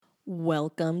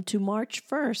Welcome to March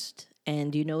 1st.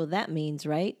 And you know what that means,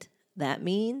 right? That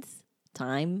means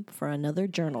time for another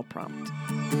journal prompt.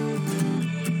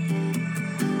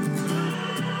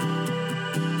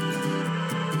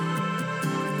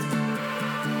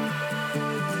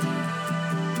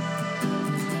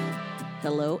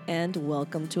 Hello and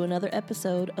welcome to another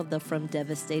episode of the From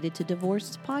Devastated to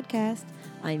Divorced podcast.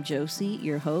 I'm Josie,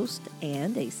 your host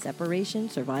and a separation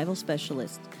survival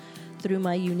specialist. Through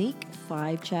my unique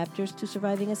 5 chapters to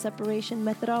surviving a separation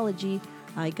methodology,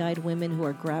 I guide women who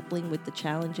are grappling with the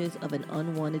challenges of an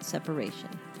unwanted separation.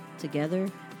 Together,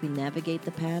 we navigate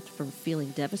the path from feeling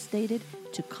devastated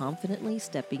to confidently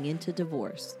stepping into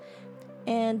divorce.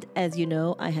 And as you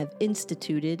know, I have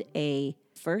instituted a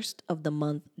first of the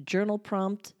month journal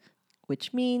prompt,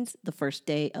 which means the first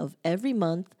day of every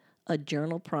month, a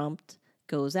journal prompt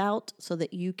goes out so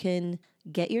that you can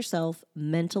get yourself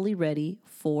mentally ready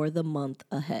for the month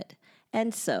ahead.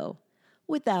 And so,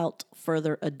 without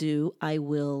further ado, I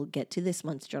will get to this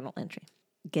month's journal entry.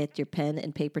 Get your pen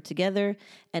and paper together.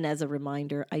 And as a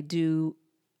reminder, I do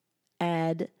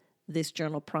add this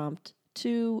journal prompt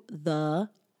to the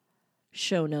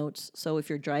show notes. So if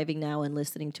you're driving now and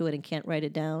listening to it and can't write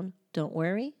it down, don't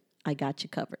worry, I got you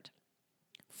covered.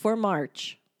 For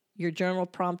March, your journal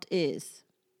prompt is: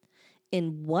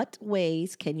 in what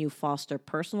ways can you foster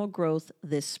personal growth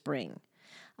this spring?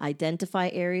 Identify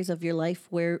areas of your life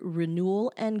where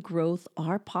renewal and growth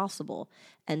are possible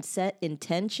and set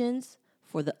intentions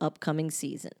for the upcoming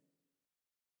season.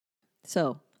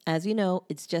 So, as you know,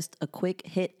 it's just a quick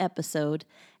hit episode,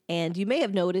 and you may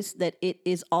have noticed that it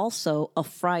is also a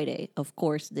Friday. Of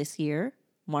course, this year,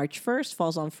 March 1st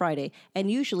falls on Friday, and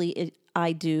usually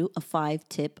I do a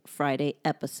 5-tip Friday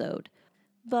episode.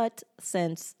 But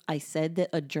since I said that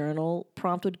a journal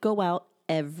prompt would go out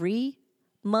every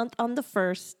month on the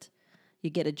 1st,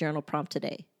 you get a journal prompt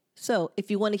today. So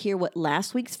if you want to hear what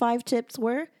last week's 5 tips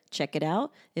were, check it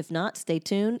out. If not, stay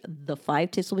tuned. The 5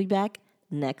 tips will be back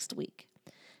next week.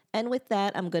 And with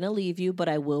that, I'm going to leave you, but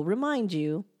I will remind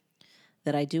you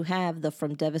that I do have the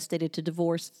From Devastated to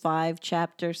Divorce 5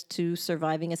 chapters to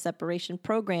surviving a separation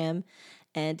program.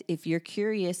 And if you're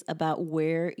curious about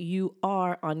where you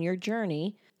are on your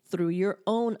journey through your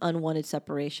own unwanted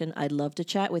separation, I'd love to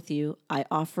chat with you. I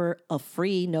offer a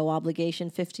free, no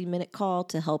obligation 15-minute call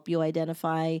to help you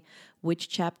identify which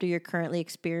chapter you're currently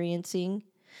experiencing.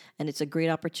 And it's a great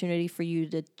opportunity for you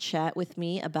to chat with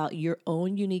me about your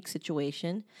own unique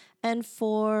situation and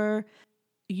for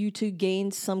you to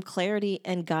gain some clarity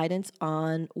and guidance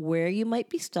on where you might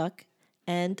be stuck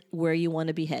and where you want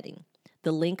to be heading.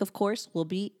 The link, of course, will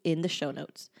be in the show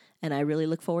notes, and I really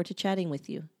look forward to chatting with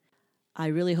you. I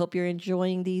really hope you're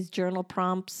enjoying these journal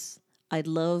prompts. I'd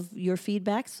love your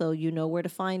feedback, so you know where to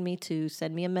find me to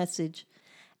send me a message.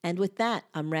 And with that,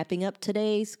 I'm wrapping up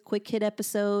today's quick hit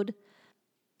episode.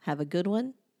 Have a good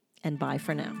one, and bye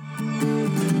for now.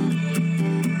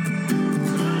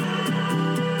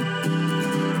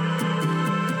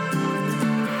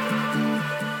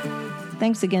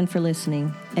 Thanks again for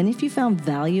listening. And if you found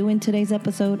value in today's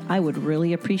episode, I would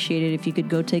really appreciate it if you could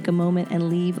go take a moment and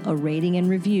leave a rating and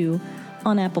review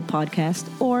on Apple Podcasts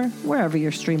or wherever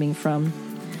you're streaming from.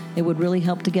 It would really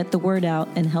help to get the word out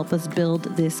and help us build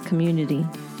this community.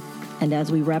 And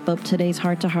as we wrap up today's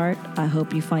Heart to Heart, I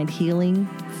hope you find healing,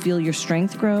 feel your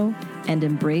strength grow, and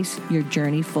embrace your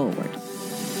journey forward.